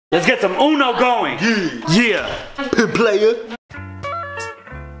Let's get some Uno going. Yeah. Player.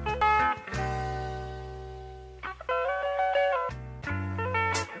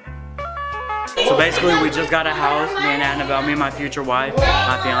 So basically, we just got a house. Me and Annabelle, me and my future wife,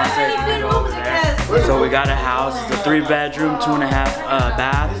 my fiance, can go over there. So we got a house. It's a 3-bedroom, 2.5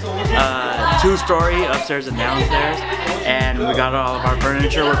 bath, 2-story upstairs and downstairs. And we got all of our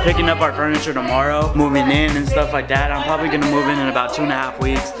furniture. We're picking up our furniture tomorrow, moving in and stuff like that. I'm probably gonna move in about 2.5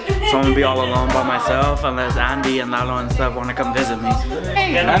 weeks. So I'm gonna be all alone by myself unless Andy and Lalo and stuff wanna come visit me.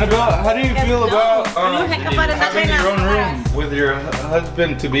 Annabelle, how do you feel about having your own room with your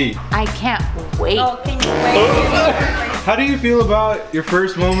husband-to-be? I can't wait. Oh, can you wait? How do you feel about your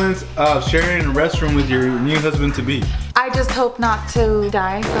first moments of sharing a restroom with your new husband-to-be? I just hope not to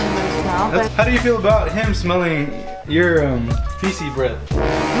die from the smell. But How do you feel about him smelling your feces breath?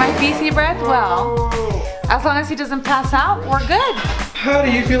 my feces breath, well, as long as he doesn't pass out, we're good. How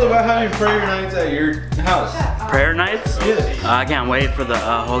do you feel about having prayer nights at your house? Prayer nights? Yeah. I can't wait for the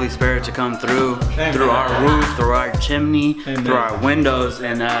Holy Spirit to come through our roof, through our chimney, through our windows,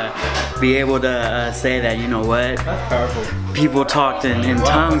 and be able to say that, you know what? That's powerful. People talked in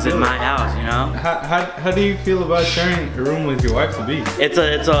tongues in my house, you know? How do you feel about sharing a room with your wife-to-be? It's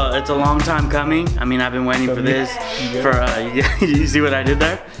a long time coming. I mean, I've been waiting for this for, you see what I did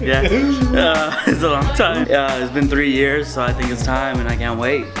there? Yeah. It's a long time. It's been 3 years, so I think it's time, and I can't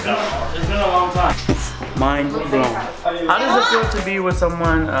wait. It's been a long time. Mind blown. How does it feel to be with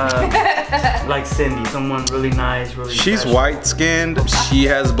someone like Cindy? Someone really nice, really She's special? white-skinned. She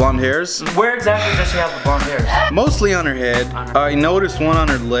has blonde hairs. Where exactly does she have the blonde hair? Mostly on her head. I noticed one on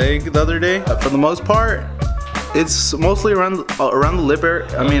her leg the other day. For the most part, it's mostly around the lip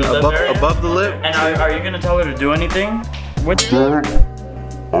area. I mean, above the lip. And are you gonna tell her to do anything with it?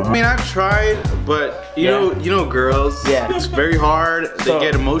 I mean, I've tried, but you know, girls. Yeah. It's very hard. They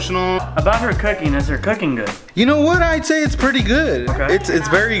get emotional. About her cooking, is her cooking good? You know what? I'd say it's pretty good. Okay. It's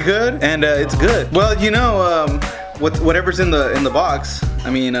very good, and it's good. Well, you know, whatever's in the box, I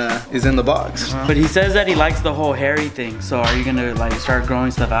mean, is in the box. But he says that he likes the whole hairy thing. So are you gonna like start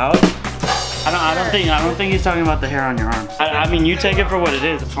growing stuff out? I don't think he's talking about the hair on your arms. I mean, you take it for what it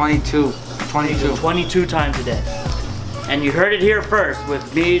is. 22 times a day. And you heard it here first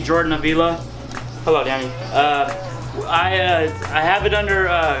with me, Jordan Avila. Hello, Danny. I have it under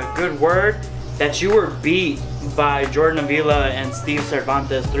good word that you were beat by Jordan Avila and Steve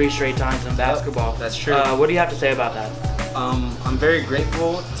Cervantes 3 straight times in basketball. That's true. What do you have to say about that? I'm very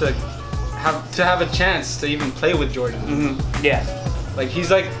grateful to have a chance to even play with Jordan. Yeah. Like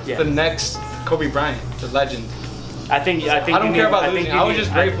he's like the next Kobe Bryant, the legend. I don't care about losing. I was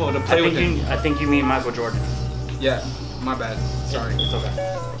just grateful to play with him. I think you mean Michael Jordan. Yeah, my bad. Sorry. It's okay.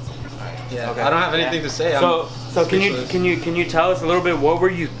 Yeah. Okay. I don't have anything to say. So can you tell us a little bit, what were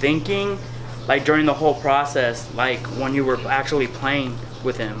you thinking, like during the whole process, like when you were actually playing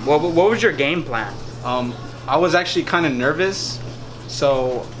with him? What was your game plan? I was actually kind of nervous.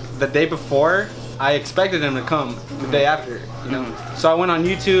 So the day before, I expected him to come the day after, you know. So I went on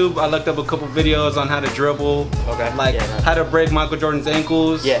YouTube, I looked up a couple videos on how to dribble, how to break Michael Jordan's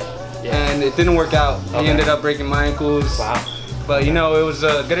ankles. And it didn't work out. He ended up breaking my ankles. Wow. But you know, it was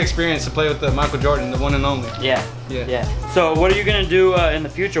a good experience to play with Michael Jordan, the one and only. Yeah. So what are you gonna do in the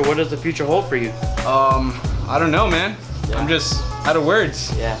future? What does the future hold for you? I don't know, man. I'm just out of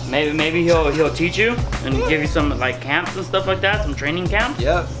words. Yeah. Maybe he'll teach you and give you some like camps and stuff like that, some training camps.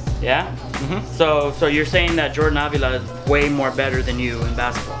 Yeah. Yeah? So you're saying that Jordan Avila is way more better than you in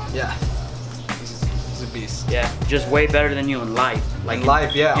basketball? Yeah. He's a beast. Yeah, just way better than you in life. Like in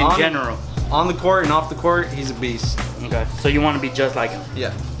life, yeah. In general. On the court and off the court, he's a beast. Okay. So you want to be just like him?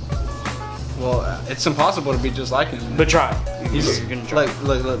 Yeah. Well, it's impossible to be just like him. But try. You're gonna try.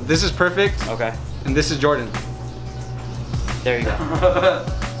 Look. This is perfect. Okay. And this is Jordan. There you go.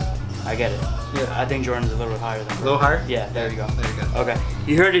 I get it. Yeah. I think Jordan's a little bit higher than A little higher? Yeah, there you go. There you go. Okay.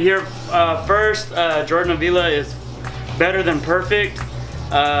 You heard it here first. Jordan Avila is better than perfect.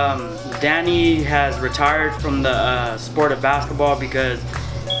 Danny has retired from the sport of basketball because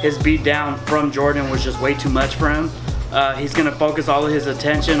his beat down from Jordan was just way too much for him. He's gonna focus all of his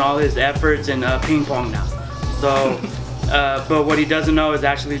attention, all his efforts in ping pong now. So, but what he doesn't know is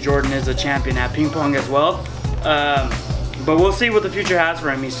actually Jordan is a champion at ping pong as well. But we'll see what the future has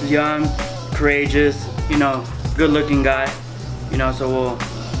for him. He's young, courageous, you know, good-looking guy. You know, so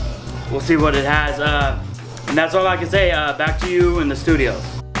we'll see what it has. And that's all I can say. Back to you in the studios.